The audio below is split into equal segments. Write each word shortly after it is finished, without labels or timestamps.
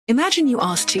Imagine you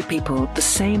ask two people the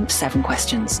same 7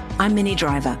 questions. I'm Minnie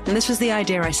Driver, and this was the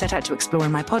idea I set out to explore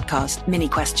in my podcast, Minnie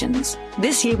Questions.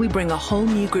 This year, we bring a whole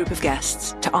new group of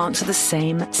guests to answer the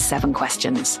same 7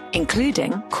 questions,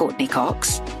 including Courtney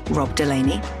Cox, Rob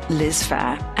Delaney, Liz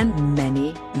Phair, and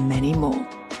many, many more.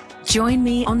 Join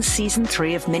me on Season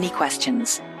 3 of Minnie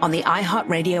Questions on the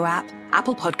iHeartRadio app,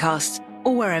 Apple Podcasts,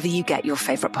 or wherever you get your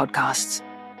favorite podcasts.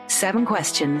 7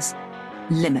 questions,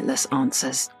 limitless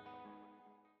answers.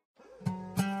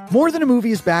 More Than a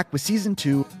Movie is back with Season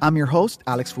 2. I'm your host,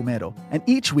 Alex Fumero, and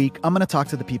each week I'm going to talk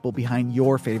to the people behind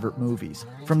your favorite movies.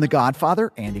 From The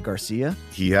Godfather, Andy Garcia.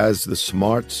 He has the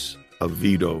smarts of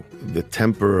Vito, the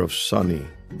temper of Sonny,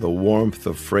 the warmth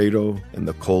of Fredo, and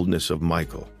the coldness of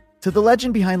Michael. To the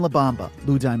legend behind La Bamba,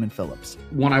 Lou Diamond Phillips.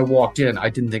 When I walked in, I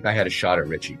didn't think I had a shot at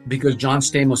Richie because John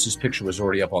Stamos' picture was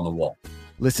already up on the wall.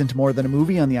 Listen to More Than a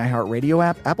Movie on the iHeartRadio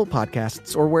app, Apple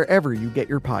Podcasts, or wherever you get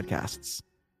your podcasts.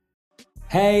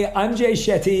 Hey, I'm Jay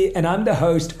Shetty, and I'm the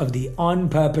host of the On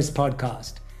Purpose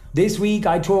podcast. This week,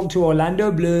 I talked to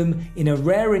Orlando Bloom in a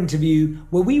rare interview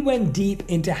where we went deep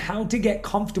into how to get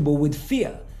comfortable with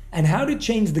fear and how to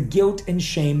change the guilt and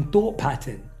shame thought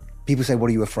pattern. People say, what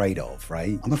are you afraid of,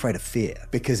 right? I'm afraid of fear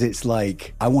because it's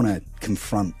like I want to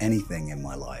confront anything in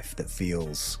my life that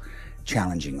feels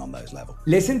challenging on those levels.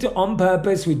 Listen to On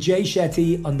Purpose with Jay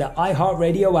Shetty on the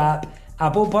iHeartRadio app,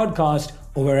 Apple Podcast,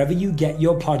 or wherever you get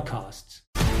your podcasts.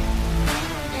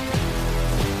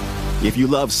 If you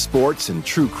love sports and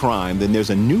true crime, then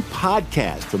there's a new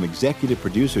podcast from executive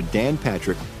producer Dan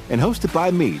Patrick and hosted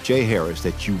by me, Jay Harris,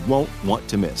 that you won't want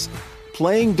to miss.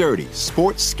 Playing Dirty: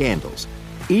 Sports Scandals.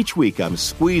 Each week, I'm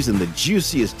squeezing the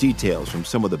juiciest details from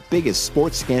some of the biggest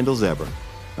sports scandals ever.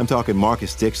 I'm talking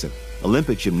Marcus Dixon,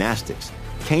 Olympic gymnastics,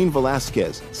 Cain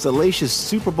Velasquez, salacious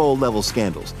Super Bowl-level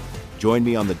scandals. Join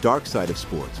me on the dark side of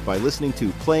sports by listening to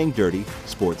Playing Dirty: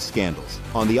 Sports Scandals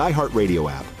on the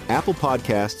iHeartRadio app, Apple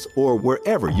Podcasts, or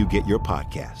wherever you get your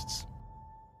podcasts.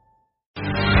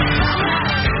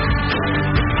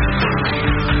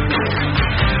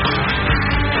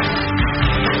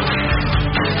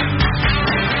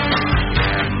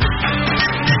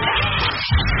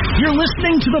 You're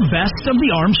listening to the best of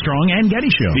the Armstrong and Getty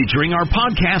Show, featuring our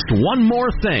podcast, One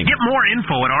More Thing. Get more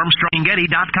info at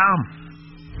armstrongandgetty.com.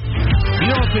 You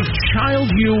know, if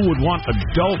child you would want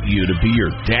adult you to be your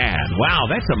dad, wow,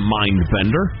 that's a mind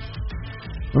bender.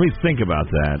 Let me think about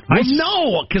that. I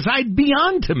know, because I'd be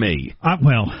on to me.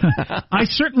 I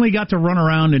certainly got to run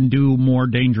around and do more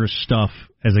dangerous stuff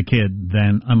as a kid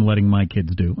than I'm letting my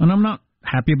kids do. And I'm not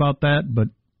happy about that,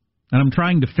 and I'm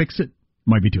trying to fix it.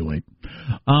 Might be too late.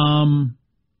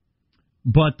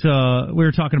 But we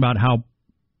were talking about how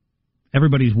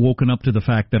everybody's woken up to the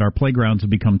fact that our playgrounds have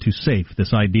become too safe.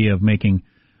 This idea of making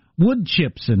wood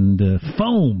chips and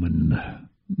foam and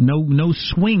no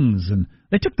swings. And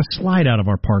they took the slide out of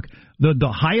our park.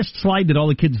 The highest slide that all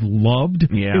the kids loved.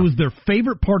 Yeah. It was their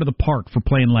favorite part of the park for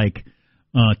playing like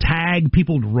tag.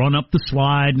 People would run up the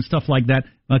slide and stuff like that.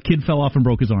 A kid fell off and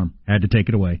broke his arm. Had to take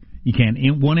it away. You can't.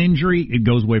 One injury, it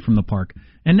goes away from the park.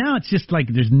 And now it's just like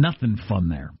there's nothing fun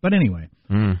there. But anyway,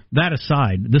 that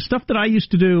aside, the stuff that I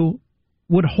used to do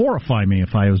would horrify me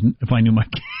if I knew my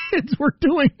kids were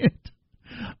doing it.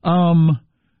 We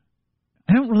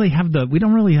don't really have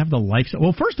the lifestyle.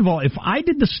 Well, first of all, if my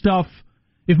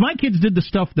kids did the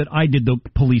stuff that I did, the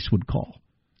police would call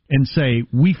and say,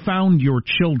 "We found your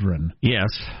children." Yes.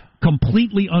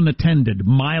 Completely unattended,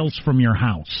 miles from your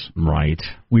house. Right.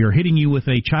 We are hitting you with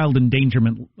a child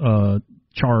endangerment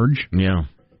charge. Yeah.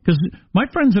 Because my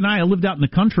friends and I lived out in the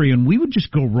country, and we would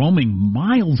just go roaming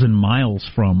miles and miles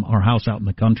from our house out in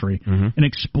the country and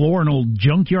explore an old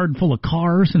junkyard full of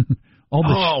cars and all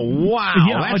this. Oh, wow.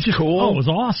 Yeah, that's cool. Oh, it was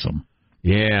awesome.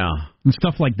 Yeah. And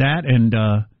stuff like that. And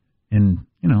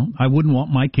you know, I wouldn't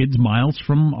want my kids miles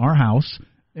from our house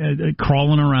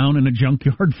crawling around in a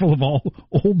junkyard full of all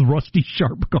old, rusty,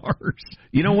 sharp cars.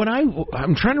 You know, when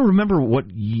I'm trying to remember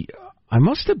I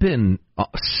must have been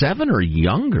 7 or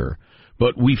younger,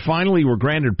 but we finally were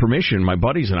granted permission, my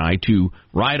buddies and I, to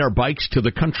ride our bikes to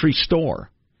the country store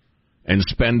and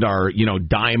spend our,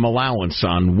 dime allowance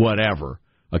on whatever,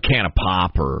 a can of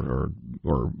pop or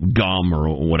gum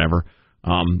or whatever.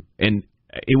 And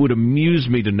it would amuse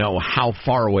me to know how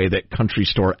far away that country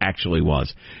store actually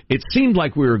was. It seemed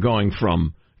like we were going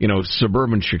from,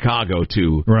 suburban Chicago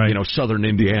to, southern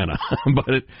Indiana.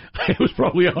 But it was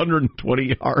probably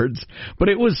 120 yards. But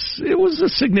it was a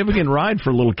significant ride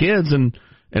for little kids, and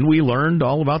And we learned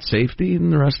all about safety and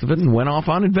the rest of it and went off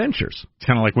on adventures. It's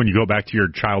kind of like when you go back to your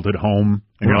childhood home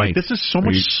and you're like, this is so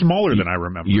much smaller than I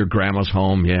remember. Your grandma's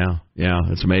home, yeah,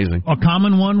 it's amazing. A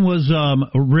common one was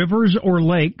rivers or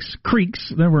lakes,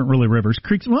 creeks. There weren't really rivers.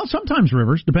 Creeks, well, sometimes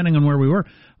rivers, depending on where we were.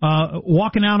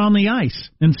 Walking out on the ice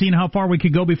and seeing how far we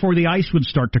could go before the ice would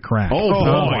start to crack.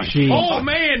 Oh,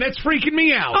 man, that's freaking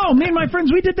me out. Oh, me and my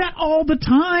friends, we did that all the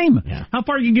time. Yeah. How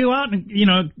far you can go out and,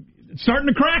 it's starting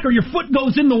to crack or your foot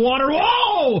goes in the water.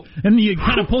 Whoa! And you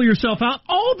kind of pull yourself out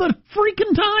all the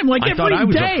freaking time, like every day. I thought I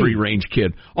was a free-range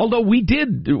kid. Although we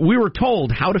were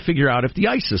told how to figure out if the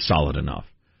ice is solid enough.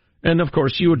 And, of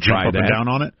course, you would try Jump that. Up and down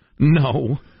on it?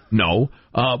 No.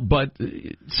 But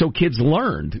so kids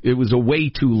learned. It was a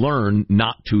way to learn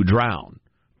not to drown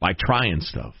by trying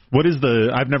stuff. What is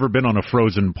I've never been on a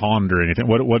frozen pond or anything.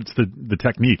 What's the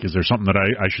technique? Is there something that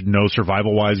I should know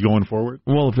survival-wise going forward?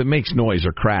 Well, if it makes noise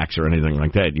or cracks or anything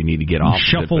like that, you need to get off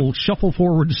Shuffle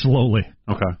forward slowly.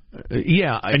 Okay.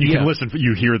 Yeah. And you can listen.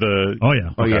 You hear the... Oh, yeah.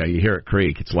 Oh, yeah, you hear it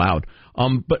creak. It's loud.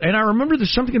 And I remember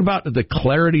there's something about the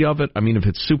clarity of it. I mean, if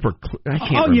it's super... I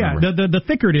can't remember. Yeah. The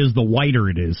thicker it is, the whiter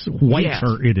it is.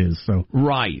 Whiter it is. So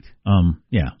right.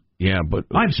 Yeah. Yeah, but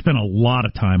I've spent a lot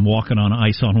of time walking on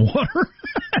ice on water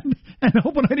and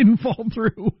hoping I didn't fall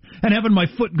through and having my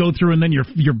foot go through and then your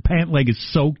pant leg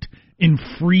is soaked in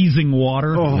freezing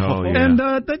water. Oh yeah. And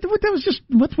that was just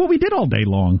what we did all day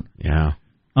long. Yeah.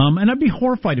 And I'd be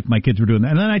horrified if my kids were doing that.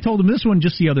 And then I told them this one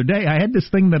just the other day. I had this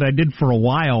thing that I did for a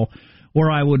while where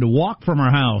I would walk from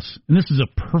our house, and this is a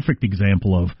perfect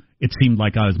example of it seemed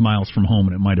like I was miles from home,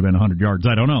 and it might have been 100 yards.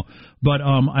 I don't know. But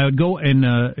I would go, and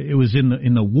it was in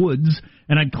the woods,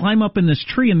 and I'd climb up in this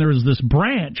tree, and there was this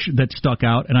branch that stuck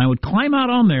out, and I would climb out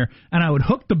on there, and I would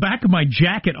hook the back of my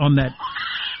jacket on that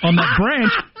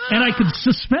branch, and I could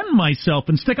suspend myself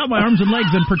and stick out my arms and legs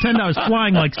and pretend I was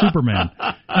flying like Superman.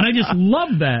 And I just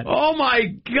loved that. Oh, my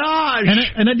gosh.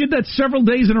 And I did that several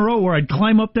days in a row where I'd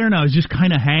climb up there, and I was just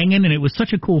kind of hanging, and it was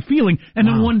such a cool feeling. And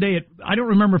then one day, I don't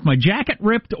remember if my jacket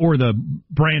ripped or the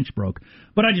branch broke,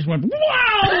 but I just went,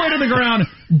 wow, way to the ground,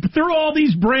 through all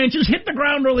these branches, hit the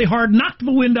ground really hard, knocked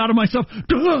the wind out of myself,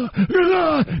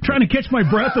 trying to catch my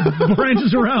breath with the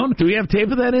branches around. Do we have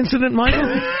tape of that incident, Michael?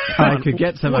 I could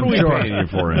get some. What are we paying you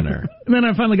for in there? And then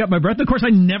I finally got my breath. Of course,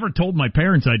 I never told my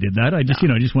parents I did that. I just,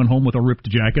 just went home with a ripped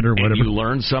jacket or whatever. And you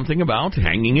learned something about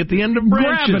hanging at the end of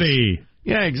branches. Gravity.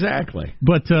 Yeah, exactly.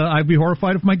 But I'd be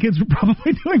horrified if my kids were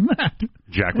probably doing that.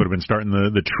 Jack would have been starting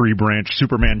the tree branch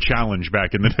Superman challenge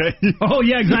back in the day. Oh,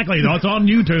 yeah, exactly. It's on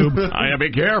YouTube.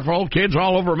 Be careful. Kids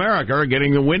all over America are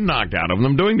getting the wind knocked out of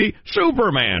them doing the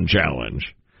Superman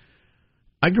challenge.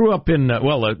 I grew up in,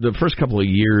 the first couple of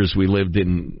years we lived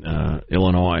in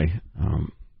Illinois.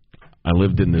 I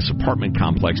lived in this apartment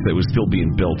complex that was still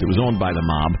being built. It was owned by the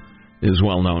mob. It was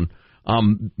well known.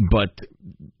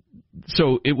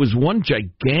 So it was one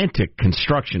gigantic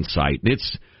construction site.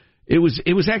 It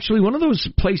was actually one of those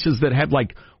places that had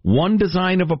like one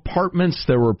design of apartments.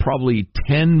 There were probably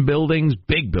 10 buildings,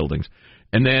 big buildings,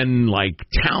 and then like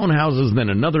townhouses, then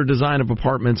another design of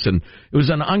apartments, and it was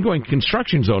an ongoing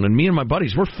construction zone. And me and my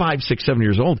buddies, we're 5, 6, 7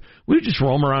 years old. We would just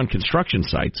roam around construction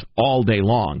sites all day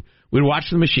long. We'd watch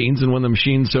the machines, and when the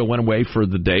machines went away for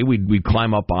the day, we'd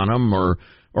climb up on them or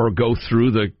go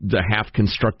through the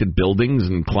half-constructed buildings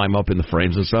and climb up in the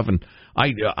frames and stuff. And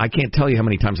I can't tell you how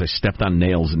many times I stepped on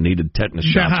nails and needed tetanus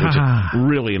shots, which is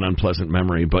really an unpleasant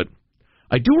memory. But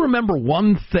I do remember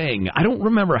one thing. I don't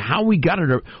remember how we got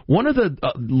it. One of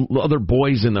the other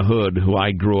boys in the hood who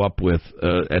I grew up with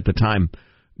at the time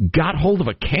got hold of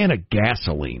a can of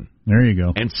gasoline. There you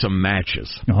go. And some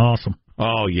matches. Awesome.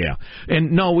 Oh, yeah.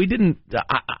 And no, we didn't.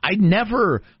 I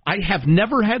have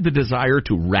never had the desire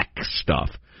to wreck stuff.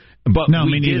 But no,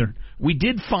 me neither. We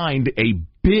did find a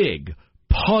big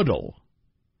puddle,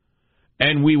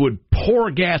 and we would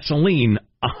pour gasoline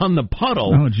on the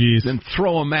puddle, then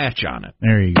throw a match on it.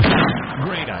 There you go.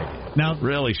 Great idea. Now,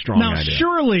 really strong idea. Now,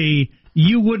 surely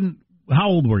you wouldn't. How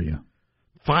old were you?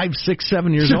 5, 6,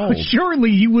 7 years old.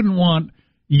 Surely you wouldn't want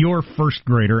your first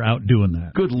grader out doing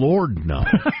that. Good Lord, no.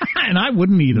 And I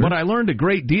wouldn't either. But I learned a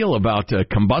great deal about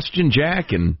combustion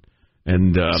jack and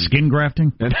skin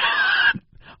grafting. And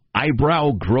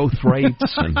eyebrow growth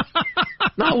rates. And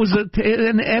no, it was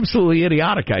an absolutely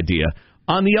idiotic idea.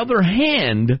 On the other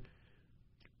hand,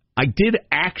 I did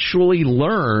actually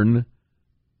learn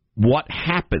what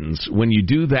happens when you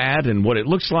do that and what it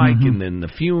looks like, and then the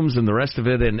fumes and the rest of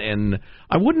it. And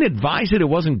I wouldn't advise it. It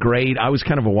wasn't great. I was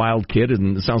kind of a wild kid,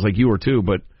 and it sounds like you were too,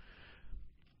 but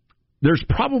there's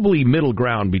probably middle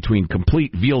ground between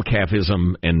complete veal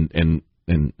calfism and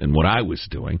and what I was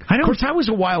doing. Of course, I was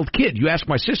a wild kid. You ask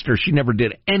my sister, she never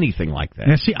did anything like that.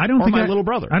 Yeah, see, I don't or think my little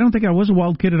brother. I don't think I was a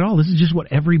wild kid at all. This is just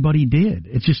what everybody did.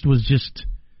 It just was just...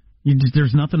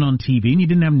 there's nothing on TV, and you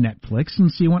didn't have Netflix, and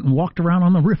so you went and walked around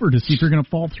on the river to see if you're going to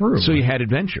fall through. So you had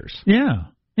adventures. Yeah.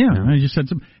 I just said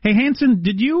some. Hey, Hanson,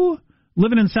 did you,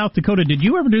 living in South Dakota, did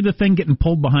you ever do the thing getting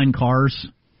pulled behind cars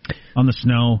on the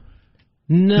snow?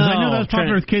 No. Because I know that was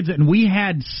popular with kids, and we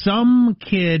had some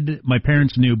kid my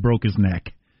parents knew broke his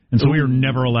neck, and so we were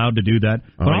never allowed to do that.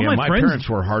 But my parents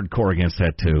were hardcore against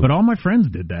that, too. But all my friends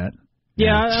did that.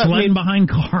 Yeah, sledding behind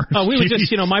cars. Oh, we would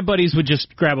just, my buddies would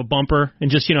just grab a bumper and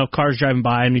just, cars driving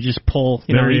by, and we just pull,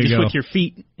 you just go. with your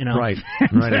feet, Right,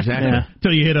 exactly.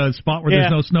 Until you hit a spot where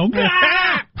there's no snow.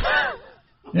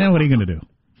 Yeah, what are you going to do?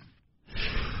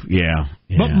 Yeah.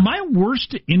 But my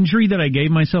worst injury that I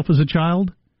gave myself as a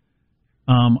child,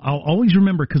 I'll always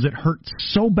remember because it hurts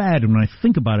so bad, and when I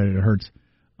think about it, it hurts.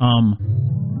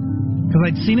 Because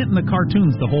I'd seen it in the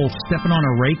cartoons, the whole stepping on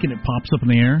a rake and it pops up in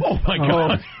the air. Oh, my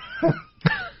God.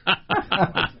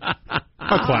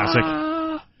 A classic.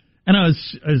 And I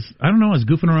was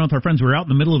goofing around with our friends. We were out in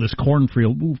the middle of this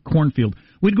cornfield.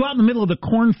 We'd go out in the middle of the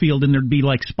cornfield, and there'd be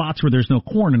like spots where there's no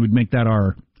corn, and we'd make that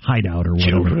our hideout or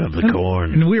whatever. Children of the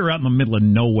corn. And we were out in the middle of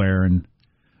nowhere. And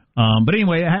but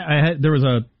anyway, there was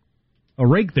a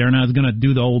rake there, and I was going to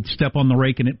do the old step on the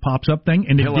rake and it pops up thing.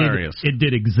 And it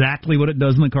did exactly what it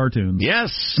does in the cartoons.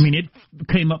 Yes. I mean, it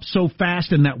came up so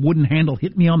fast, and that wooden handle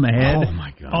hit me on the head. Oh,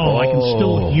 my God. Oh, I can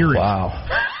still hear it. Wow.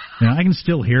 Yeah, I can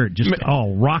still hear it. Just,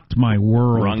 rocked my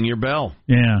world. Rung your bell.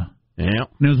 Yeah. Yeah.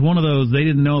 And it was one of those, they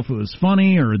didn't know if it was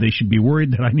funny or they should be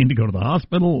worried that I need to go to the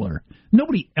hospital. Or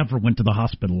nobody ever went to the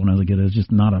hospital when I was a kid. It was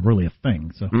just not really a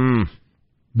thing. So.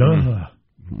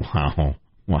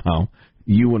 Wow.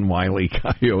 You and Wile E.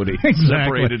 Coyote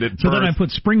separated at birth. So then I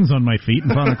put springs on my feet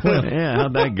and found a cliff. Yeah,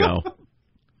 how'd that go?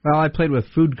 Well, I played with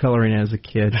food coloring as a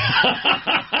kid.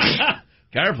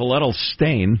 Careful, that'll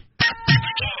stain.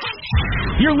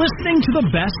 You're listening to the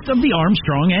best of the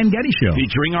Armstrong and Getty Show.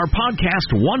 Featuring our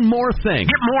podcast, One More Thing.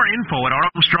 Get more info at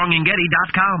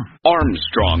ArmstrongandGetty.com.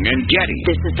 Armstrong and Getty.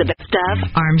 This is the best of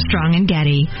Armstrong and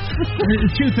Getty.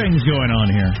 There's two things going on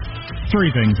here.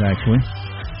 Three things, actually.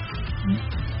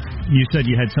 You said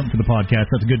you had something for the podcast.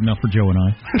 That's good enough for Joe and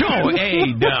I. Oh,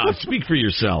 hey, no, speak for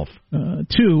yourself.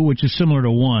 Two, which is similar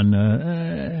to one,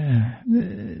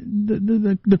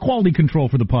 the quality control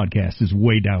for the podcast is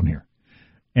way down here.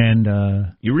 And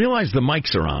you realize the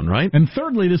mics are on, right? And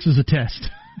thirdly, this is a test.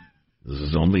 This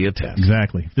is only a test.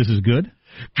 Exactly. If this is good.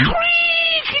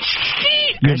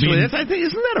 Actually, I think,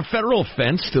 isn't that a federal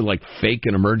offense to like fake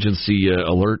an emergency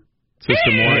alert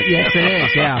system? Yes, it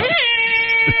is. Yeah.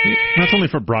 That's only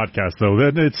for broadcast, though.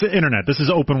 It's internet. This is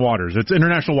open waters. It's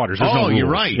international waters. There's no rules. You're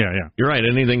right. Yeah. You're right.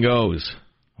 Anything goes.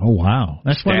 Oh, wow.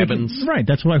 That's Stabbins. why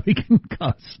that's why we can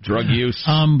cuss. Drug use.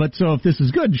 But so if this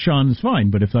is good, Sean's fine.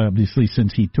 But if obviously,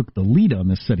 since he took the lead on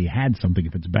this, said he had something,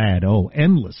 if it's bad,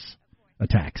 endless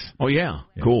attacks. Oh, yeah.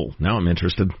 Cool. Now I'm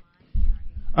interested.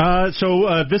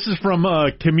 So this is from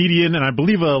a comedian and I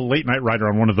believe a late night writer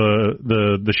on one of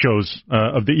the shows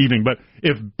of the evening. But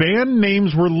if band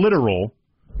names were literal,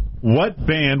 what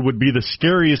band would be the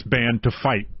scariest band to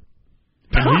fight?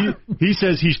 And he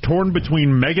says he's torn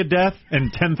between Megadeth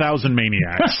and 10,000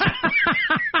 Maniacs.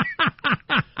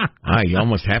 You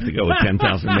almost have to go with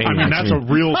 10,000 Maniacs. I mean, that's a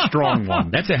real strong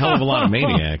one. That's a hell of a lot of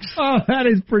maniacs. Oh, that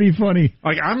is pretty funny.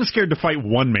 Like, I'm scared to fight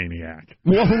one maniac.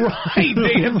 Well, right.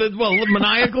 They have the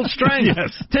maniacal strength.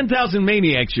 Yes. 10,000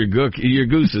 maniacs, your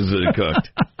goose is cooked.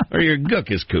 Or your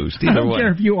gook is cooked. I don't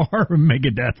care if you are a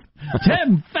Megadeth.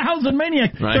 10,000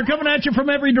 maniacs. Right. They're coming at you from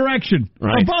every direction.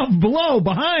 Right. Above, below,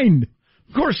 behind.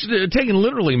 Of course, taken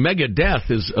literally,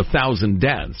 Megadeth is 1,000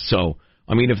 deaths. So,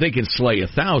 I mean, if they can slay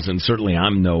 1,000, certainly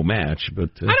I'm no match.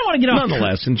 But I don't want to get off.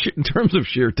 Nonetheless, in terms of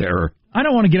sheer terror, I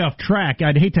don't want to get off track.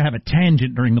 I'd hate to have a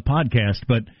tangent during the podcast,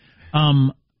 but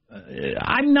I'm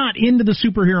not into the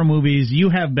superhero movies. You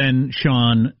have been,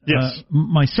 Sean. Yes.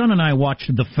 My son and I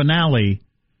watched the finale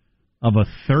of a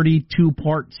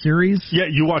 32-part series. Yeah,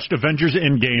 you watched Avengers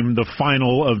Endgame, the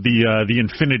final of the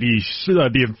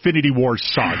Infinity War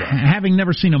saga. Having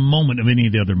never seen a moment of any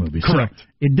of the other movies. Correct. So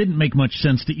it didn't make much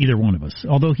sense to either one of us,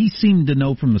 although he seemed to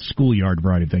know from the schoolyard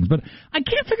variety of things. But I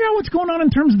can't figure out what's going on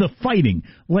in terms of the fighting,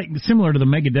 like similar to the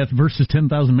Megadeth versus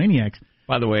 10,000 Maniacs.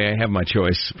 By the way, I have my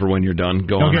choice for when you're done.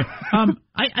 Go on.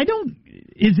 I don't...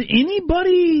 Is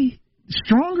anybody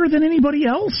stronger than anybody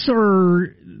else,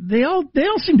 or they all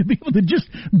seem to be able to just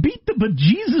beat the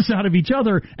bejesus out of each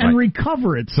other and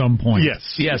recover at some point.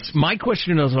 Yes. My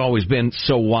question has always been,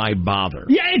 so why bother?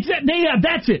 Yeah,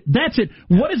 that's it.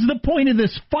 What is the point of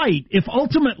this fight if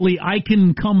ultimately I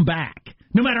can come back?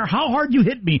 No matter how hard you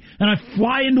hit me and I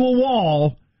fly into a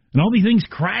wall and all these things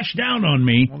crash down on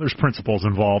me. Well, there's principles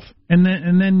involved. And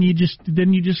then you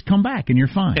just come back and you're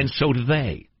fine. And so do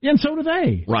they. And so do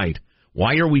they. Right.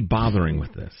 Why are we bothering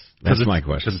with this? That's my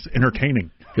question. Because it's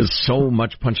entertaining. Because so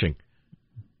much punching.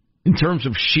 In terms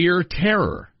of sheer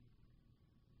terror,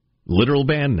 literal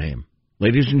band name.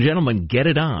 Ladies and gentlemen, get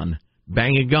it on.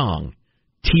 Bang a gong.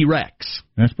 T-Rex.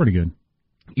 That's pretty good.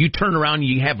 You turn around and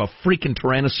you have a freaking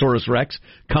Tyrannosaurus Rex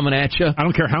coming at you. I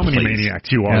don't care how many maniacs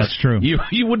you are. That's true.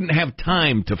 You wouldn't have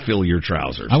time to fill your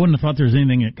trousers. I wouldn't have thought there was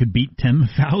anything that could beat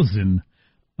 10,000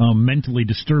 mentally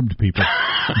disturbed people.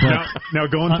 Now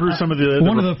going through some of the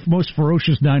one of the most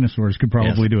ferocious dinosaurs could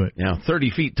probably do it. Yeah,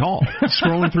 30 feet tall.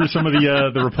 Scrolling through some of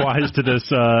the replies to this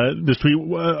tweet,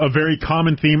 a very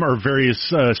common theme are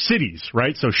various cities,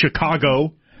 right? So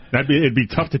Chicago, it'd be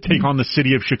tough to take on the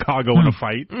city of Chicago in a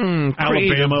fight.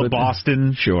 Alabama,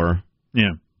 Boston, sure,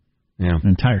 yeah. An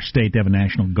entire state to have a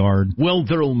national guard. Well,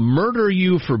 they'll murder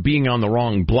you for being on the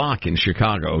wrong block in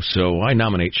Chicago, so I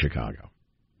nominate Chicago.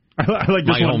 I like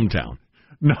this my one. hometown.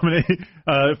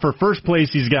 For first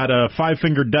place, he's got a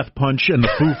Five-Finger Death Punch and the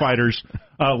Foo Fighters.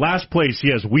 Last place,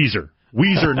 he has Weezer.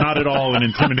 Weezer, not at all an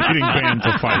intimidating band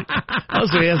to fight.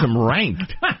 Also, he has them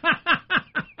ranked.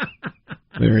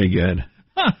 Very good.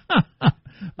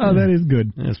 Oh, that is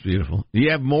good. That's beautiful. Do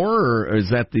you have more, or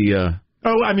is that the...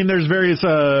 Oh, I mean, there's various,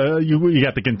 you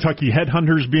got the Kentucky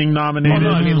Headhunters being nominated. Oh, no,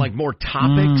 I mean, like more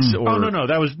topics? Or... Oh, no,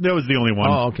 that was the only one.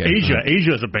 Oh, okay.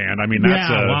 Asia's a band. I mean,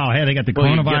 that's... wow, hey, they got the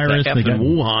coronavirus. They got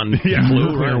Wuhan.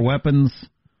 Nuclear weapons.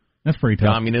 That's pretty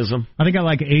tough. Communism. I think I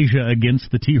like Asia against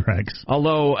the T-Rex.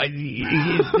 Although,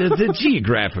 the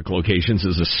geographic locations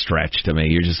is a stretch to me.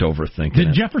 You're just overthinking it.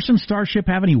 Did Jefferson Starship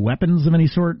have any weapons of any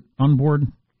sort on board?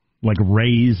 Like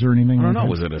rays or anything? I don't know.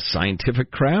 Was it a scientific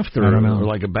craft or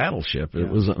like a battleship? It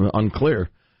was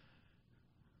unclear.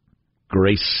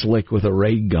 Grace Slick with a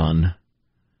ray gun.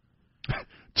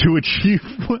 To achieve...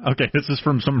 Okay, this is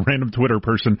from some random Twitter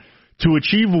person. To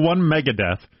achieve one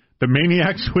megadeath, the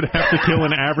maniacs would have to kill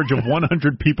an average of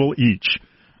 100 people each.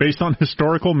 Based on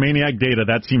historical maniac data,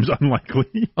 that seems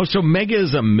unlikely. Oh, so mega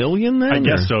is a million then? I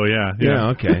guess so, yeah. Yeah,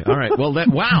 okay. All right. Well,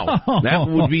 that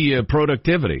would be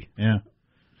productivity. Yeah.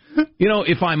 You know,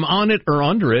 if I'm on it or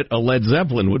under it, a Led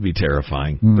Zeppelin would be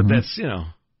terrifying. Mm-hmm. But that's,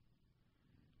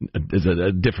 it's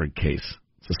a different case.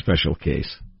 It's a special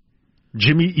case.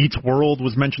 Jimmy Eats World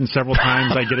was mentioned several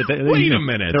times. I get it. Wait a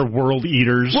minute. They're world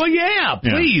eaters. Well, yeah,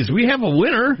 please. We have a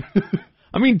winner.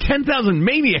 I mean, 10,000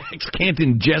 maniacs can't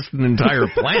ingest an entire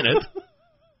planet.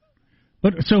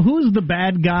 But so who's the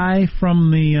bad guy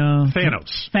from the...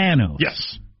 Thanos.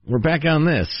 Yes. We're back on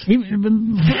this.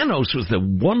 Thanos was the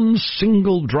one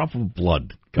single drop of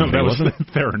blood. No, that was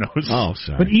Theranos. Oh,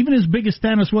 sorry. But even as big as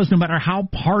Thanos was, no matter how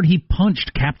hard he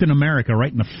punched Captain America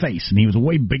right in the face, and he was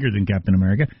way bigger than Captain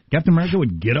America, Captain America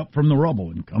would get up from the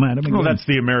rubble and come at him again. Well, that's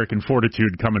the American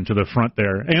fortitude coming to the front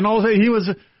there. And also, he was...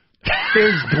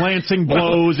 There's glancing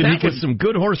blows, and that was some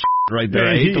good horse right there.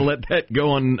 I hate to let that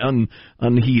go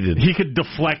unheeded. He could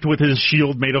deflect with his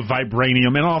shield made of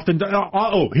vibranium, and often.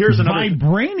 Here's another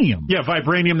vibranium. Yeah,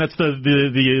 vibranium. That's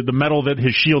the metal that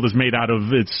his shield is made out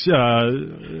of.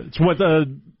 It's what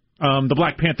the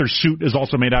Black Panther suit is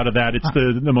also made out of that. It's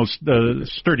the most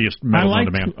sturdiest metal known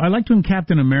to man. I liked when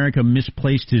Captain America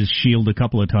misplaced his shield a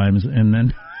couple of times, and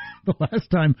then the last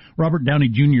time Robert Downey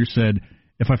Jr. said,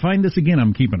 "If I find this again,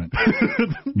 I'm keeping it."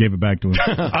 Gave it back to him.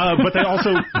 But they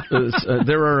also...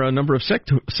 there are a number of sex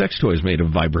toys made of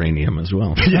vibranium as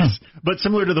well. Yes, but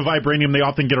similar to the vibranium, they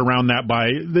often get around that by...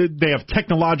 They have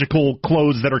technological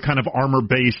clothes that are kind of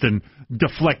armor-based and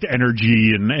deflect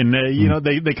energy, and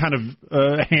they kind of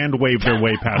hand-wave their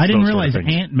way past. I didn't realize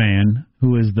Ant-Man,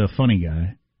 who is the funny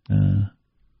guy...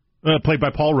 played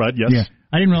by Paul Rudd, yes. Yeah.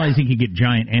 I didn't realize he could get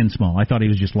giant and small. I thought he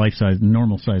was just life size,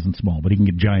 normal size and small, but he can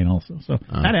get giant also. So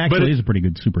that actually is a pretty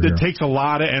good superhero. It takes a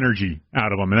lot of energy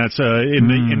out of him, and that's in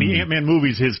the Ant-Man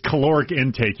movies. His caloric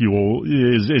intake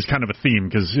is kind of a theme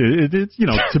because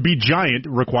to be giant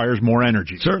requires more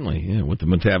energy. Certainly, yeah, with the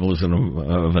metabolism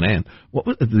of an ant.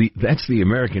 That's the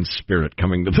American spirit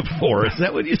coming to the fore. Is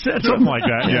that what you said? Something like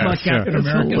that. Yeah, like Captain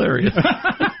America. Hilarious.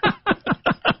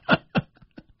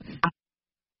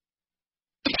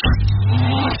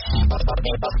 This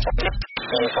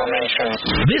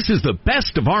is the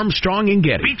best of Armstrong and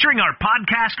Getty. Featuring our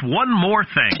podcast, One More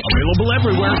Thing. Available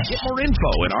everywhere. Get more info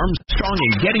at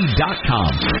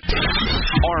ArmstrongandGetty.com.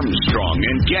 Armstrong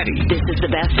and Getty. This is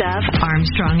the best of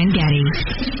Armstrong and Getty.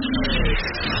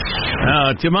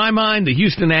 To my mind, the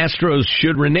Houston Astros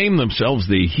should rename themselves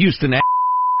the Houston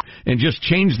and just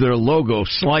change their logo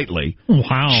slightly.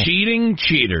 Wow. Cheating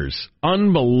cheaters.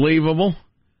 Unbelievable.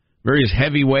 Various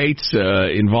heavyweights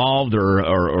involved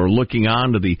or looking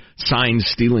on to the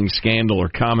sign-stealing scandal or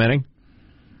commenting.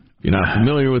 If you're not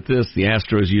familiar with this, the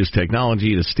Astros use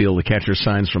technology to steal the catcher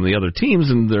signs from the other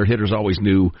teams, and their hitters always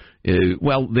knew,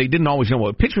 they didn't always know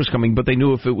what pitch was coming, but they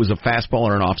knew if it was a fastball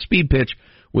or an off-speed pitch,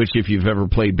 which if you've ever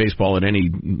played baseball at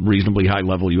any reasonably high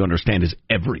level, you understand is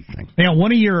everything. Yeah,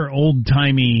 one of your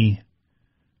old-timey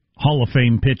Hall of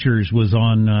Fame pitchers was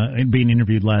on being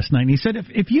interviewed last night, and he said,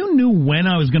 if you knew when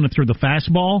I was going to throw the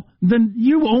fastball, then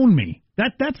you own me.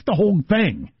 That's the whole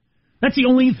thing. That's the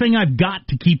only thing I've got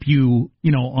to keep you,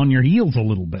 on your heels a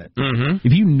little bit. Mm-hmm.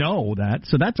 If you know that,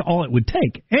 so that's all it would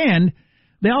take. And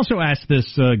they also asked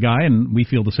this guy, and we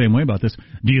feel the same way about this,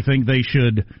 do you think they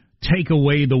should take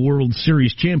away the World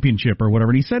Series championship or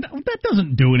whatever? And he said, that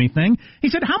doesn't do anything. He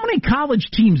said, how many college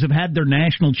teams have had their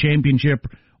national championship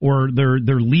or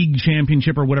their league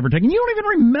championship or whatever taken? You don't even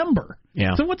remember.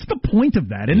 Yeah. So what's the point of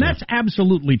that? And that's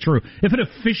absolutely true. If it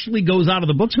officially goes out of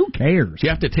the books, who cares? Do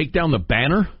you have to take down the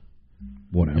banner?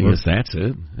 Whatever. I guess that's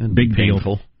it. That'd Big be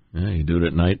painful. Yeah, you do it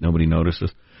at night, nobody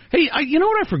notices. Hey, you know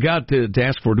what I forgot to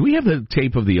ask for? Do we have the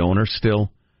tape of the owner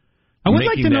still? I would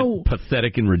like to know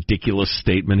pathetic and ridiculous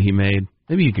statement he made.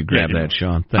 Maybe you could grab that,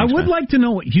 Sean. Thanks, I would like to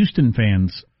know what Houston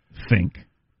fans think.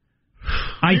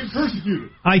 I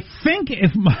think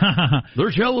if they're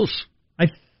jealous.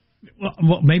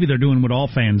 Well, maybe they're doing what all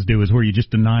fans do, is where you just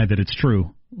deny that it's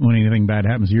true when anything bad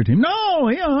happens to your team. No,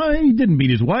 he didn't beat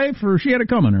his wife, or she had it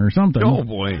coming, or something. Oh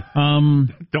boy!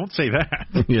 Don't say that.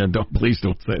 Yeah, please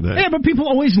don't say that. Yeah, but people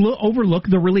always overlook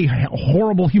the really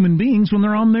horrible human beings when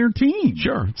they're on their team.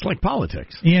 Sure, it's like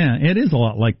politics. Yeah, it is a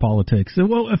lot like politics.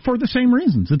 Well, for the same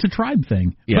reasons, it's a tribe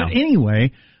thing. Yeah. But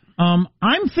anyway, I'm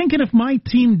thinking if my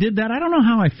team did that, I don't know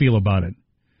how I feel about it,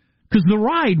 because the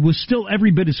ride was still every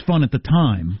bit as fun at the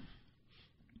time.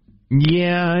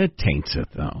 Yeah, it taints it,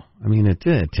 though. I mean, it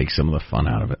takes some of the fun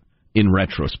out of it, in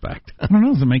retrospect. I don't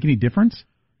know. Does it make any difference?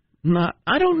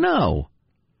 I don't know.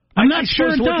 I'm not sure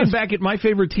it does. Looking back at my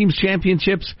favorite team's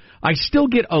championships, I still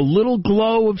get a little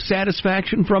glow of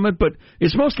satisfaction from it, but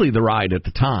it's mostly the ride at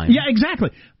the time. Yeah,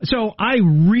 exactly. So I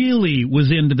really was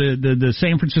into the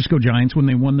San Francisco Giants when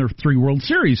they won their 3 World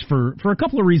Series for a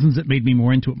couple of reasons that made me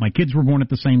more into it. My kids were born at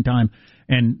the same time,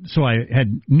 and so I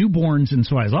had newborns, and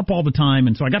so I was up all the time,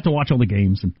 and so I got to watch all the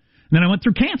games. And then I went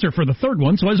through cancer for the 3rd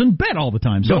one, so I was in bed all the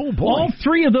time. So all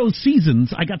 3 of those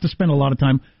seasons, I got to spend a lot of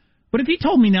time. But if he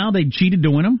told me now they cheated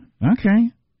to win them,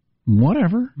 okay,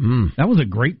 whatever. That was a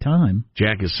great time.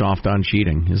 Jack is soft on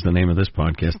cheating is the name of this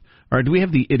podcast. All right, do we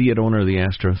have the idiot owner of the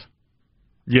Astros?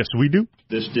 Yes, we do.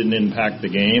 This didn't impact the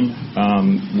game.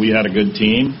 We had a good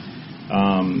team.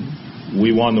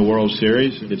 We won the World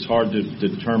Series. It's hard to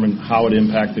determine how it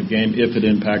impacted the game, if it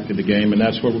impacted the game, and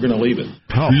that's where we're going to leave it.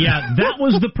 Oh. Yeah, that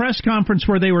was the press conference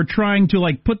where they were trying to,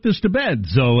 put this to bed.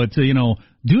 So it's,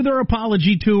 do their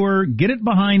apology tour, get it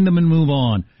behind them, and move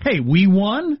on. Hey, we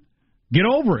won? Get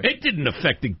over it. It didn't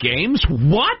affect the games.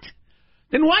 What?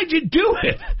 Then why'd you do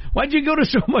it? Why'd you go to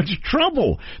so much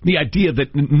trouble? The idea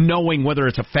that knowing whether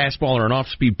it's a fastball or an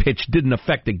off-speed pitch didn't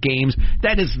affect the games,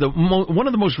 that is one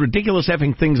of the most ridiculous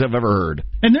effing things I've ever heard.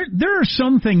 And there are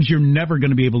some things you're never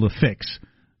going to be able to fix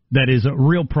that is a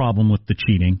real problem with the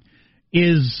cheating,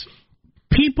 is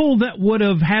people that would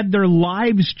have had their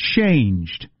lives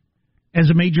changed as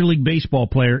a Major League Baseball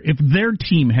player if their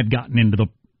team had gotten into the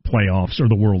playoffs or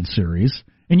the World Series.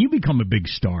 And you become a big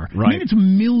star. Right. I mean, it's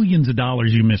millions of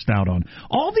dollars you missed out on.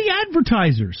 All the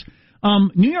advertisers.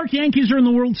 New York Yankees are in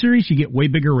the World Series, you get way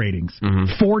bigger ratings.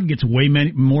 Mm-hmm. Ford gets way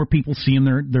more people seeing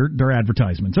their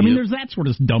advertisements. I mean, there's that sort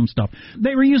of dumb stuff.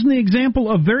 They were using the example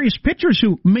of various pitchers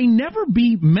who may never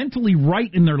be mentally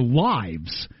right in their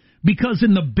lives because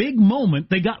in the big moment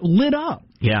they got lit up.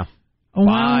 Yeah.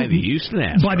 By the Houston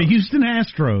Astros. By the Houston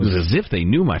Astros. It was as if they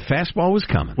knew my fastball was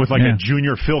coming. With a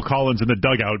junior Phil Collins in the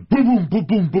dugout. Boom, boom,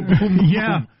 boom, boom, boom, boom.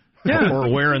 Yeah. Yeah.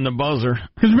 Or wearing the buzzer.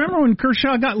 Because remember when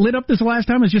Kershaw got lit up this last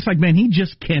time? It's just like, man, he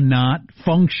just cannot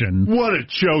function. What a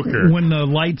choker. When the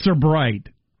lights are bright.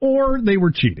 Or they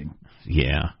were cheating.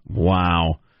 Yeah.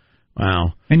 Wow.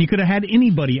 And you could have had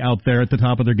anybody out there at the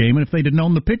top of their game, and if they'd have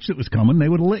known the pitch that was coming, they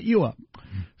would have lit you up.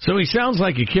 So he sounds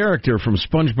like a character from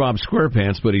SpongeBob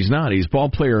SquarePants, but he's not. He's ball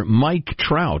player Mike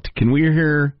Trout. Can we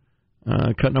hear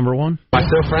Cut number one. I'm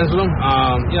still friends with them.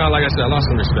 Like I said, I lost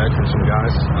some respect from some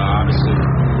guys. Obviously,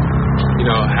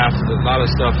 a lot of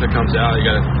stuff that comes out, you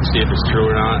got to see if it's true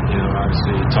or not.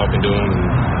 Obviously, talking to them,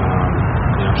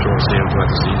 and I'm sure we'll see them throughout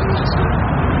the season. Just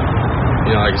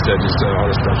like I said, all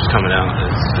this stuff's coming out.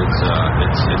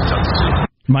 It's tough to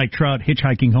see. Mike Trout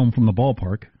hitchhiking home from the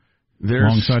ballpark.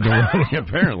 Alongside the road.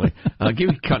 Apparently.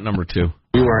 Give me cut number two.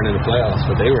 We weren't in the playoffs,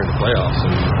 but they were in the playoffs,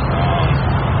 and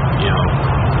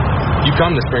you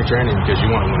come to spring training because you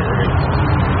want to win a ring,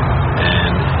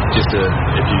 and if you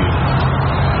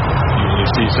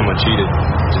see someone cheated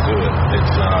to do it,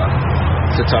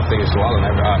 it's a tough thing to swallow.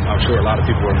 And I'm sure a lot of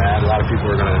people are mad. A lot of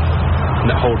people are going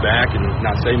to hold back and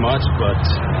not say much, but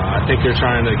I think they're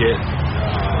trying to get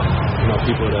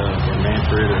people to, or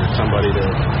Manfred or somebody to.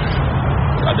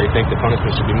 They think the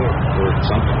punishment should be more or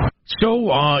something.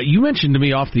 So you mentioned to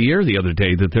me off the air the other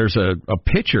day that there's a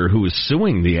pitcher who is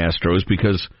suing the Astros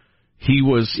because he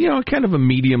was, kind of a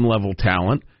medium-level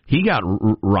talent. He got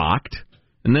rocked,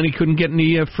 and then he couldn't get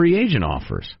any free agent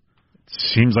offers.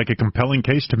 Seems like a compelling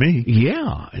case to me.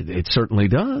 Yeah, it certainly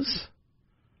does.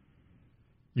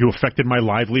 You affected my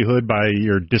livelihood by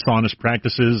your dishonest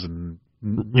practices and...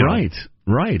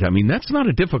 Right. I mean, that's not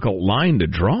a difficult line to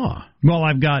draw. Well,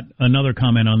 I've got another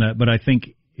comment on that, but I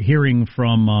think hearing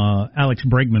from Alex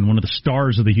Bregman, one of the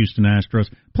stars of the Houston Astros,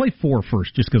 play 4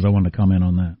 first, just because I wanted to comment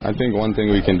on that. I think one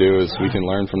thing we can do is we can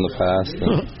learn from the past.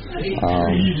 And,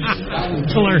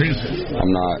 hilarious.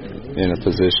 I'm not in a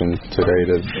position today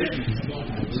to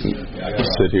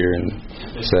sit here and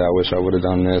say I wish I would have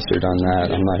done this or done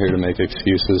that. I'm not here to make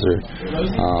excuses or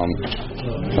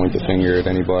point the finger at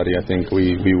anybody. I think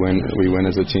we win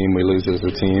as a team, we lose as a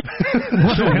team.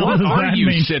 So what are you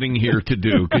sitting here to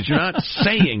do? Because you're not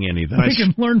saying anything. We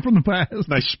can learn from the past.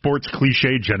 Nice sports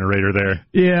cliche generator there.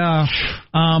 Yeah.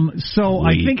 So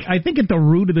I think at the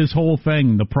root of this whole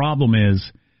thing, the problem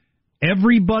is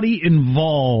everybody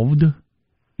involved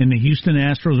in the Houston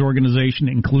Astros organization,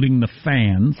 including the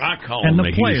fans and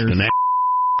the players.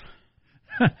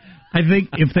 I think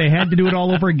if they had to do it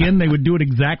all over again, they would do it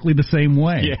exactly the same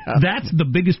way. Yeah. That's the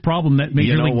biggest problem that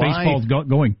Major League Baseball's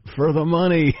going. For the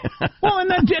money. Well, and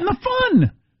the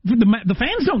fun. The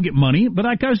fans don't get money, but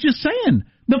like I was just saying,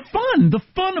 the fun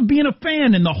of being a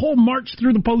fan and the whole march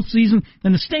through the postseason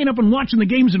and the staying up and watching the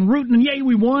games and rooting and yay,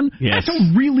 we won. Yes. That's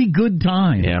a really good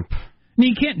time. Yep. And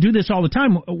you can't do this all the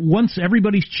time. Once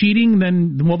everybody's cheating,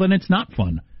 then it's not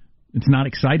fun. It's not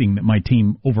exciting that my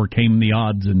team overcame the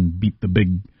odds and beat the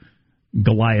big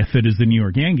Goliath that is the New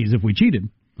York Yankees if we cheated.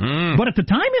 But at the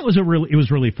time, it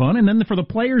was really fun. And then for the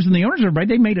players and the owners,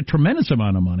 they made a tremendous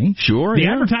amount of money. Sure, the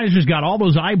advertisers got all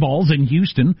those eyeballs in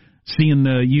Houston, seeing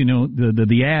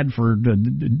the ad for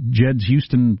Jed's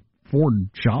Houston Ford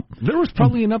shop. There was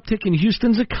probably an uptick in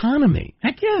Houston's economy.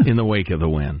 Heck yeah! In the wake of the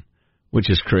win, which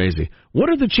is crazy. What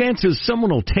are the chances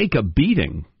someone will take a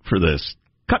beating for this?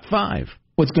 Cut 5.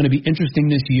 What's going to be interesting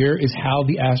this year is how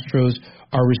the Astros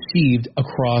are received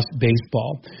across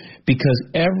baseball, because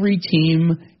every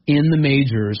team in the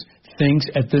majors thinks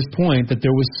at this point that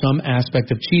there was some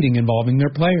aspect of cheating involving their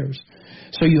players.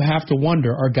 So you have to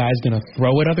wonder, are guys going to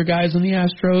throw at other guys on the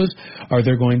Astros? Are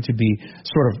there going to be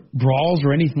sort of brawls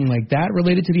or anything like that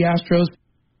related to the Astros?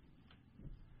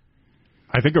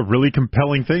 I think a really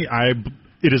compelling thing,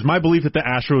 it is my belief that the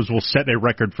Astros will set a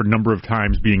record for number of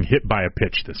times being hit by a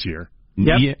pitch this year.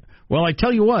 Yep. Yeah. Well, I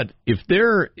tell you what, if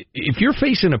you're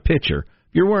facing a pitcher,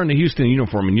 you're wearing the Houston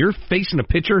uniform, and you're facing a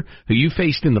pitcher who you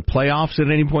faced in the playoffs at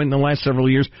any point in the last several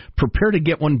years, prepare to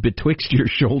get one betwixt your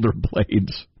shoulder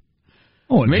blades.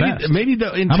 Oh, maybe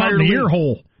the entire How about the ear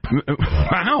hole?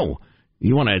 Wow.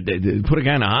 You want to put a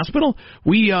guy in a hospital?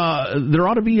 There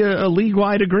ought to be a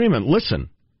league-wide agreement. Listen,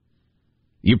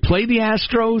 you play the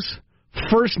Astros,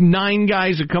 first 9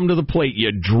 guys that come to the plate,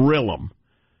 you drill them.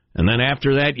 And then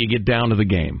after that, you get down to the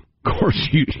game. Of course,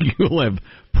 you'll have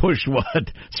pushed,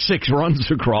 6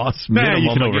 runs across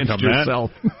minimum against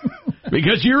yourself.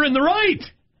 Because you're in the right.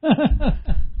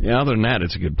 Yeah, other than that,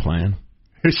 it's a good plan.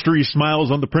 History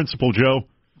smiles on the principal, Joe.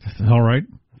 All right.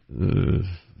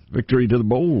 Victory to the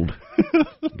bold.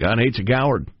 God hates a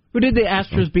coward. Who did the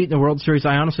Astros beat in the World Series?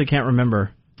 I honestly can't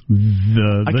remember.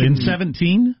 In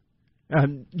 17?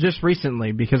 Just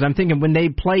recently, because I'm thinking when they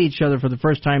play each other for the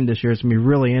first time this year, it's going to be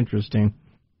really interesting.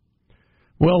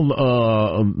 Well,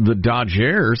 the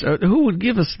Dodgers, who would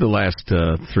give us the last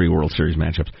 3 World Series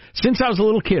matchups? Since I was a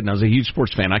little kid and I was a huge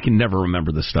sports fan, I can never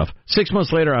remember this stuff. 6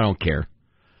 months later, I don't care.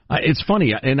 It's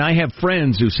funny, and I have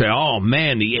friends who say, oh,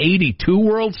 man, the 82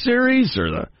 World Series or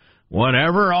the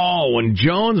whatever, when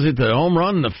Jones hit the home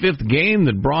run in the 5th game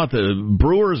that brought the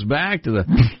Brewers back to the...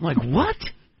 I'm like, what?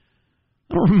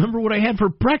 I don't remember what I had for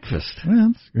breakfast.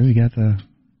 Well, that's good. You got the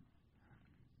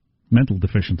mental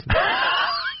deficiency.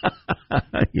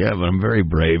 Yeah, but I'm very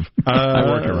brave. I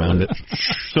work around it.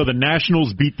 So the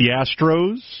Nationals beat the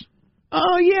Astros.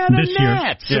 Oh, yeah, the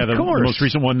Nats, Yeah, of the course. most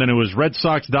recent one. Then it was Red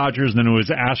Sox, Dodgers, and then it was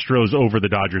Astros over the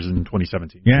Dodgers in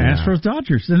 2017. Yeah, Astros,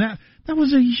 Dodgers. And that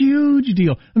was a huge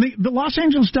deal. I mean, the Los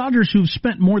Angeles Dodgers, who've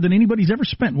spent more than anybody's ever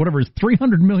spent, whatever,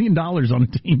 $300 million on a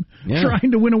team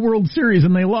trying to win a World Series,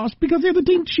 and they lost because the other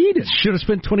team cheated. Should have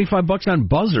spent $25 on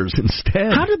buzzers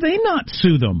instead. How did they not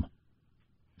sue them?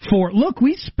 Look,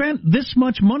 we spent this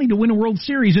much money to win a World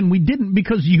Series, and we didn't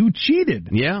because you cheated.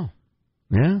 Yeah.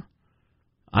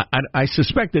 I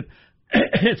suspect that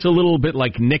it's a little bit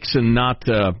like Nixon not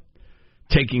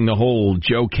taking the whole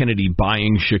Joe Kennedy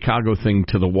buying Chicago thing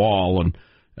to the wall and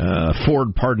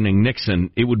Ford pardoning Nixon.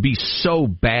 It would be so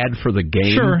bad for the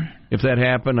game if that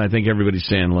happened. I think everybody's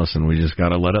saying, listen, we just got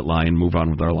to let it lie and move on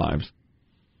with our lives.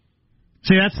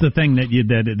 See, that's the thing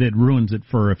that ruins it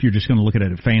for if you're just going to look at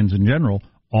it fans in general.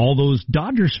 All those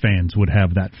Dodgers fans would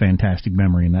have that fantastic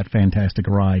memory and that fantastic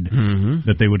ride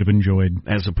that they would have enjoyed.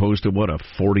 As opposed to, a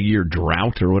 40-year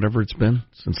drought or whatever it's been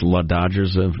since the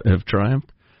Dodgers have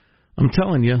triumphed? I'm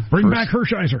telling you. Bring back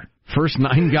Hershiser. First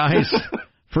 9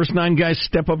 guys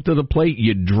step up to the plate,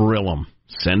 you drill them.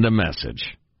 Send a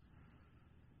message.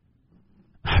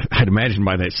 I'd imagine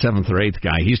by that 7th or 8th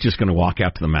guy, he's just going to walk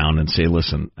out to the mound and say,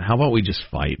 listen, how about we just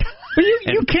fight? But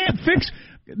you can't fix...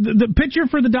 The pitcher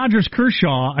for the Dodgers,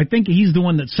 Kershaw, I think he's the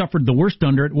one that suffered the worst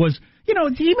under it, was, he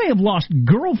may have lost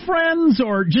girlfriends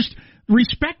or just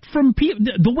respect from people,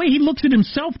 the way he looks at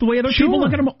himself, the way other people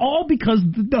look at him, all because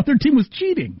the other team was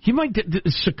cheating. He might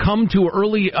succumb to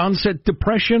early onset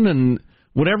depression and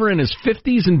whatever in his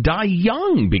 50s and die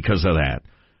young because of that.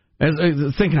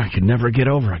 Thinking, I could never get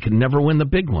over, I could never win the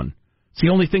big one. It's the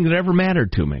only thing that ever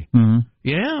mattered to me. Mm-hmm.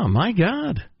 Yeah, my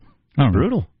God.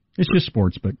 Brutal. It's just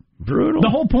sports, but brutal. The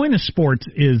whole point of sports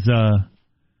is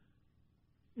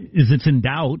it's in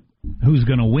doubt who's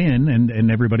going to win,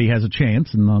 and everybody has a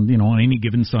chance. And on any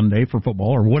given Sunday for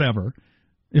football or whatever,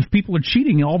 if people are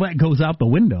cheating, all that goes out the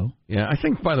window. Yeah, I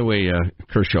think, by the way,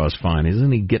 Kershaw's fine.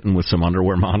 Isn't he getting with some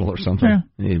underwear model or something? Yeah,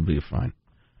 he'd be fine.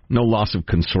 No loss of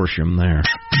consortium there.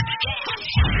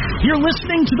 You're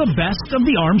listening to the best of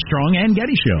the Armstrong and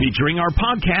Getty Show. Featuring our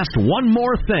podcast, One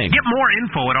More Thing. Get more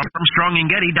info at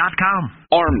ArmstrongandGetty.com.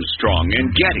 Armstrong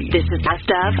and Getty. This is Best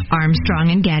of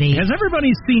Armstrong and Getty. Has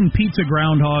everybody seen Pizza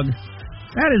Groundhog?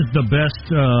 That is the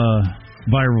best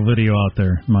viral video out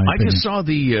there, in my opinion. Just saw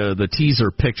the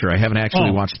teaser picture. I haven't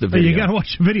actually watched the video. You got to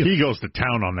watch the video. He goes to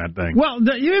town on that thing. Well,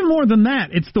 even more than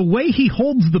that, it's the way he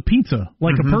holds the pizza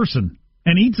like a person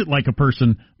and eats it like a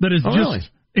person that is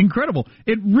incredible.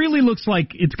 It really looks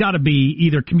like it's got to be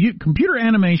either computer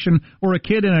animation or a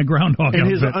kid in a groundhog and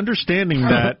outfit. His understanding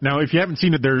that, now if you haven't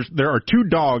seen it, there are 2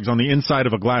 dogs on the inside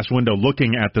of a glass window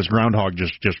looking at this groundhog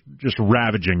just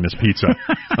ravaging this pizza.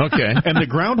 Okay. And the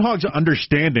groundhog's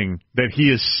understanding that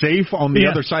he is safe on the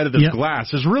other side of this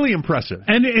glass is really impressive.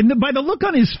 And by the look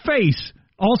on his face,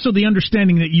 also the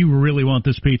understanding that you really want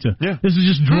this pizza. Yeah. This is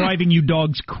just driving you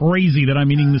dogs crazy that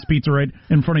I'm eating this pizza right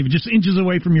in front of you, just inches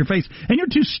away from your face. And you're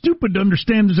too stupid to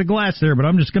understand there's a glass there, but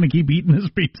I'm just going to keep eating this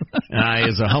pizza. I,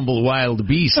 as a humble wild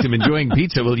beast, am enjoying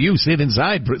pizza. Will you sit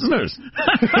inside, prisoners?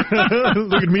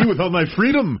 Look at me with all my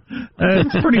freedom.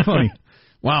 It's pretty funny.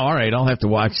 Wow, all right. I'll have to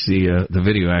watch the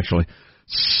video, actually.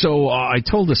 So I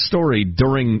told a story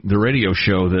during the radio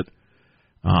show that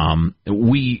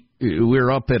we're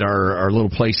up at our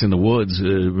little place in the woods,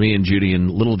 me and Judy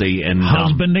and Little Day, and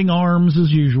husbanding arms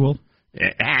as usual.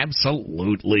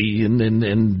 Absolutely,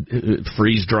 and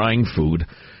freeze drying food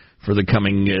for the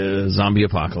coming zombie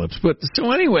apocalypse. But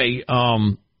so anyway,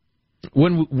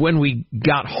 when we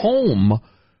got home,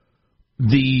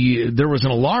 there was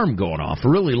an alarm going off, a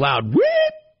really loud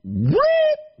whip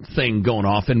thing going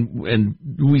off, and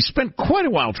we spent quite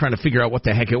a while trying to figure out what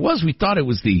the heck it was. We thought it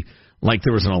was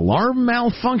there was an alarm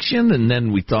malfunction, and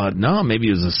then we thought, no, maybe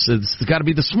it's got to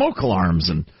be the smoke alarms,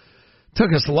 and it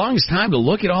took us the longest time to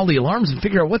look at all the alarms and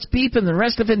figure out what's beeping the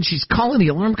rest of it, and she's calling the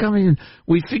alarm company, and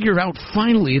we figured out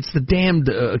finally it's the damned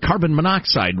carbon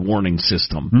monoxide warning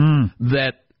system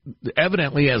that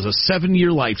evidently has a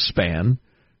 7-year lifespan,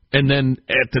 and then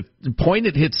at the point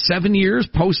it hits 7 years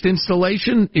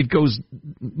post-installation, it goes,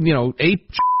 ape,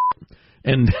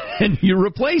 and you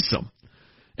replace them.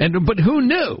 But who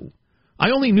knew?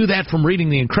 I only knew that from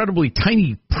reading the incredibly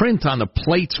tiny print on the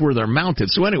plates where they're mounted.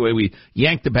 So anyway, we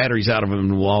yanked the batteries out of them,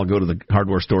 and we'll all go to the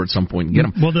hardware store at some point and get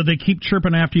them. Well, do they keep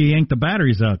chirping after you yank the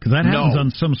batteries out? Because that happens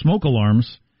on some smoke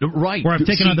alarms. Right. Where I've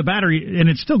taken out the battery, and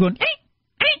it's still going,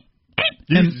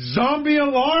 Zombie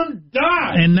alarm,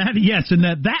 die! And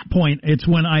at that point, it's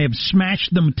when I have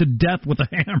smashed them to death with a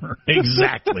hammer.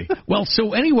 Exactly. Well,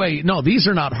 so anyway, no, these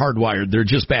are not hardwired. They're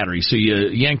just batteries. So you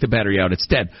yank the battery out, it's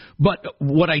dead. But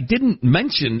what I didn't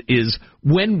mention is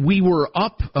when we were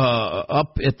up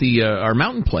at the our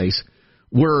mountain place,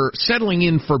 we're settling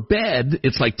in for bed.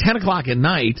 It's like 10 o'clock at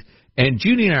night, and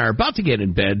Judy and I are about to get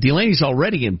in bed. Delaney's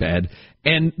already in bed,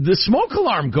 and the smoke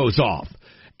alarm goes off.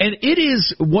 And it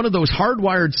is one of those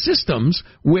hardwired systems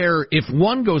where if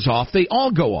one goes off, they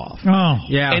all go off. Oh,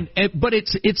 yeah. But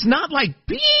it's not like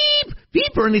beep,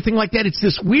 beep or anything like that. It's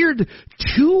this weird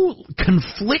two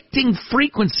conflicting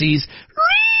frequencies.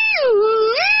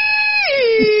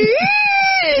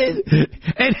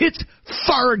 And it's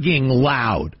farging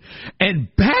loud. And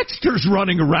Baxter's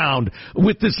running around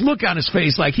with this look on his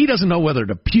face like he doesn't know whether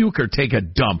to puke or take a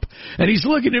dump. And he's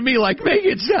looking at me like, make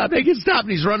it stop.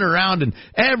 And he's running around, and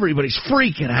everybody's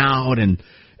freaking out.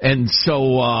 And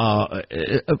so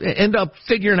end up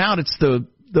figuring out it's the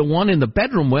one in the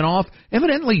bedroom went off.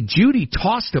 Evidently, Judy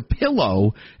tossed a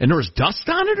pillow, and there was dust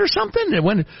on it or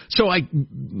something. So I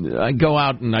go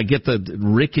out, and I get the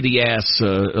rickety-ass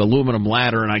aluminum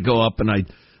ladder, and I go up, and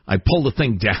I pull the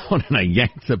thing down, and I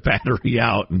yank the battery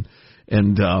out,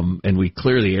 and we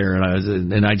clear the air,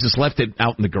 and I just left it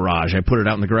out in the garage. I put it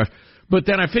out in the garage. But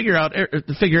then I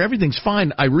figure everything's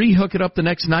fine. I rehook it up the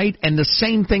next night, and the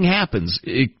same thing happens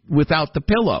without the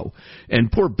pillow.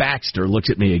 And poor Baxter looks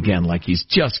at me again like he's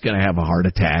just going to have a heart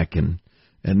attack. And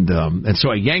so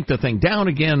I yanked the thing down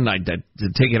again. I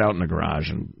take it out in the garage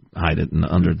and hide it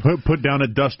under. Put down a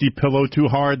dusty pillow too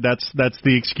hard. That's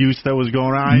the excuse that was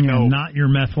going on. I know. Not your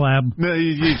meth lab.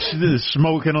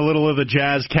 Smoking a little of the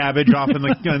jazz cabbage off in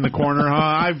the corner.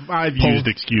 Huh? I've used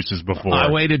excuses before. I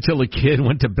waited till the kid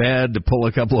went to bed to pull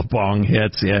a couple of bong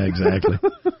hits. Yeah, exactly.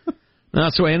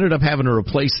 So I ended up having to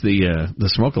replace the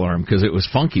smoke alarm because it was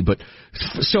funky. But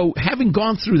so having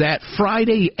gone through that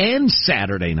Friday and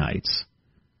Saturday nights.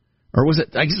 Or was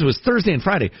it? I guess it was Thursday and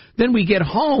Friday. Then we get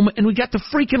home, and we got the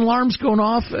freaking alarms going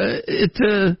off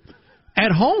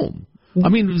at home. I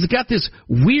mean, we've got this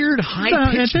weird,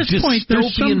 high-pitched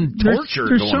dystopian torture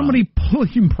There's going somebody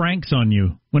pulling pranks on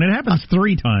you when it happens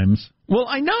 3 times. Well,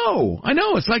 I know.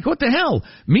 It's like, what the hell?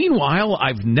 Meanwhile,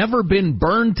 I've never been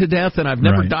burned to death, and I've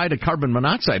never died of carbon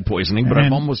monoxide poisoning, but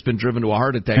I've almost been driven to a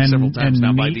heart attack several times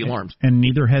now by the alarms. And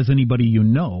neither has anybody you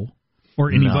know or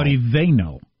anybody they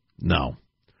know. No.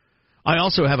 I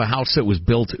also have a house that was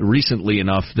built recently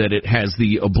enough that it has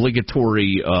the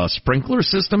obligatory sprinkler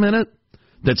system in it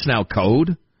that's now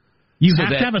code. You have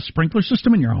to have a sprinkler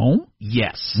system in your home?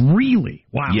 Yes. Really?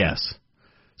 Wow. Yes.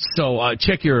 So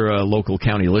check your local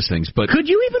county listings. But could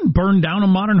you even burn down a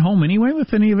modern home anyway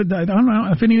with any of it? I don't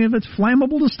know if any of it's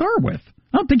flammable to start with.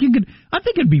 I don't think you could. I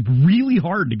think it'd be really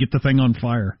hard to get the thing on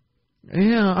fire.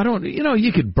 Yeah, I don't.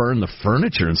 You could burn the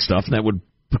furniture and stuff, and that would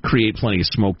create plenty of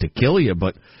smoke to kill you,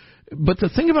 But the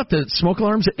thing about the smoke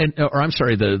alarms,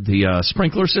 the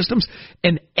sprinkler systems,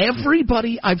 and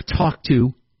everybody I've talked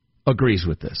to agrees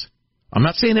with this. I'm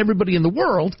not saying everybody in the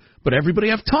world, but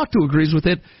everybody I've talked to agrees with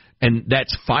it, and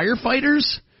that's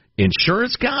firefighters,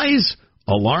 insurance guys,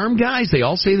 alarm guys. They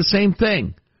all say the same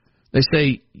thing. They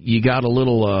say, you got a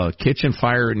little kitchen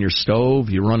fire in your stove,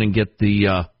 you run and get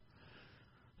the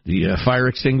fire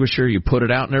extinguisher, you put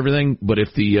it out and everything, but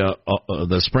if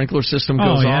the sprinkler system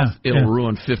goes off, it'll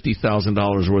ruin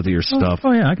 $50,000 worth of your stuff.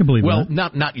 Oh, yeah, I can believe that. Well,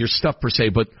 not your stuff per se,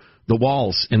 but the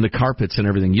walls and the carpets and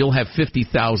everything. You'll have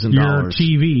 $50,000. Your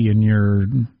TV and your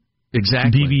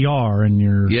DVR and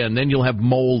your... Yeah, and then you'll have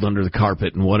mold under the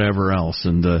carpet and whatever else.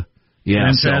 And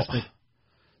fantastic.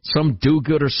 So some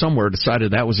do-gooder somewhere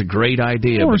decided that was a great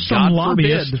idea. Or but some God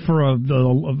lobbyist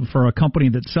forbid, for a company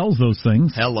that sells those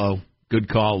things. Hello. Good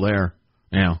call there.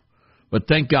 Yeah. But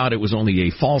thank God it was only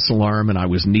a false alarm, and I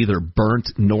was neither burnt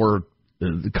nor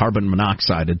carbon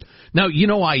monoxided. Now,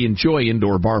 I enjoy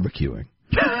indoor barbecuing.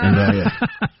 And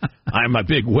I have my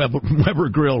big Weber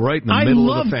grill right in the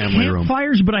middle of the family room. I love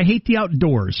campfires, but I hate the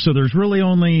outdoors. So there's really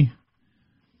only...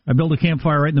 I build a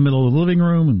campfire right in the middle of the living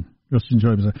room and just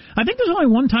enjoy it. I think there's only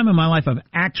one time in my life I've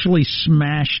actually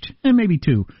smashed, and maybe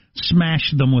 2,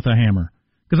 smashed them with a hammer.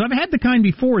 Because I've had the kind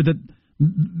before that...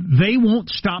 They won't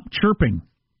stop chirping.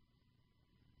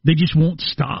 They just won't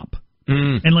stop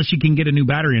unless you can get a new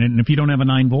battery in it. And if you don't have a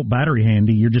 9-volt battery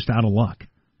handy, you're just out of luck.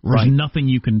 There's nothing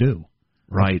you can do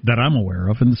that I'm aware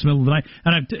of in the middle of the night.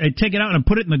 And I take it out and I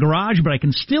put it in the garage, but I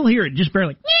can still hear it just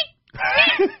barely.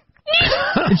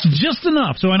 It's just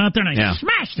enough. So I went out there and I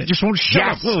smashed it. Just won't shut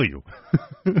up, will you?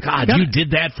 God, you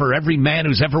did that for every man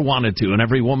who's ever wanted to, and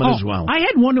every woman as well. I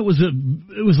had one that was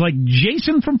like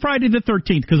Jason from Friday the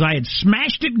 13th because I had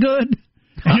smashed it good,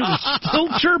 and it was still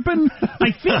chirping.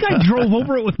 I think I drove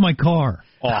over it with my car.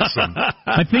 Awesome.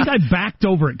 I think I backed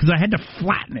over it because I had to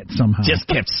flatten it somehow. Just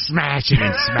kept smashing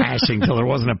and smashing till there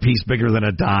wasn't a piece bigger than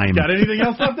a dime. Got anything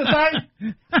else left to say?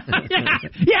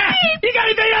 Yeah! You got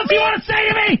anything else you want to say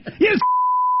to me? You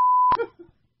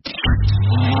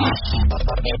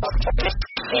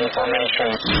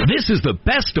This is the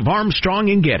best of Armstrong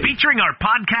and Getty. Featuring our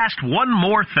podcast, One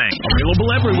More Thing.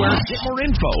 Available everywhere. Get more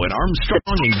info at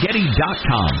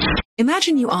ArmstrongandGetty.com.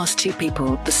 Imagine you ask two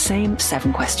people the same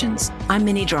 7 questions. I'm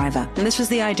Minnie Driver, and this was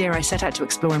the idea I set out to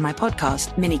explore in my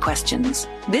podcast, Mini Questions.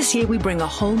 This year, we bring a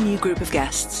whole new group of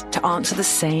guests to answer the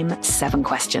same 7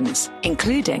 questions,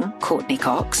 including Courtney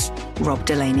Cox, Rob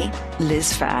Delaney,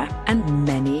 Liz Phair, and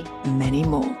many, many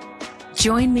more.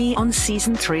 Join me on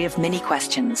Season 3 of Mini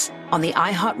Questions on the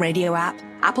iHeartRadio app,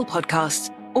 Apple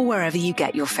Podcasts, or wherever you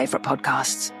get your favorite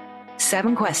podcasts.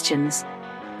 7 questions,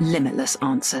 limitless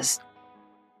answers.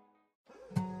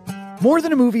 More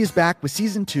Than a Movie is back with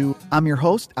Season 2. I'm your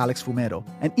host, Alex Fumero,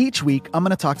 and each week I'm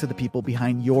going to talk to the people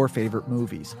behind your favorite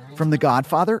movies. From The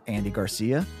Godfather, Andy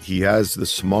Garcia. He has the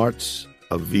smarts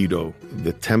of Vito,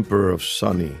 the temper of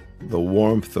Sonny, the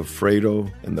warmth of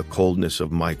Fredo, and the coldness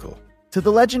of Michael. To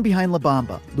the legend behind La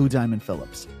Bamba, Lou Diamond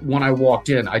Phillips. When I walked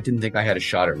in, I didn't think I had a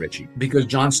shot at Richie because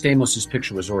John Stamos'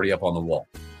 picture was already up on the wall.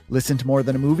 Listen to More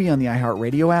Than a Movie on the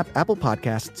iHeartRadio app, Apple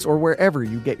Podcasts, or wherever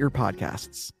you get your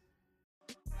podcasts.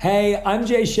 Hey, I'm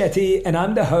Jay Shetty, and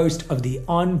I'm the host of the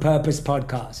On Purpose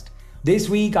podcast. This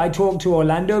week, I talked to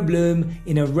Orlando Bloom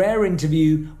in a rare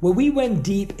interview where we went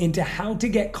deep into how to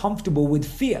get comfortable with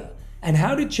fear and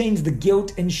how to change the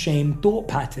guilt and shame thought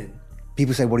pattern.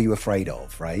 People say, what are you afraid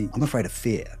of, right? I'm afraid of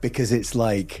fear because it's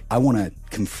like I want to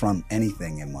confront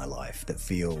anything in my life that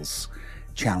feels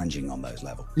challenging on those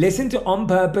levels. Listen to On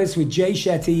Purpose with Jay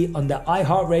Shetty on the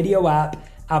iHeartRadio app,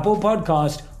 Apple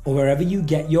Podcast, or wherever you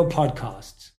get your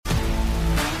podcasts.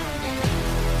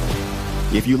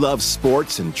 If you love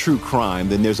sports and true crime,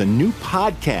 then there's a new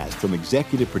podcast from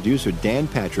executive producer Dan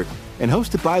Patrick and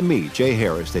hosted by me, Jay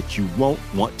Harris, that you won't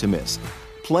want to miss.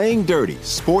 Playing Dirty: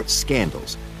 Sports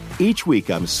Scandals. Each week,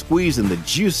 I'm squeezing the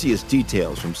juiciest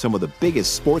details from some of the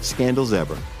biggest sports scandals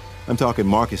ever. I'm talking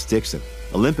Marcus Dixon,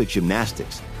 Olympic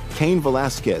gymnastics, Cain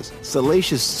Velasquez,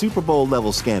 salacious Super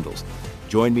Bowl-level scandals.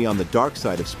 Join me on the dark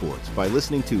side of sports by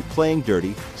listening to Playing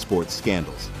Dirty: Sports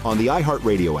Scandals on the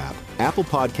iHeartRadio app, Apple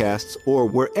Podcasts, or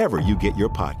wherever you get your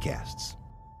podcasts.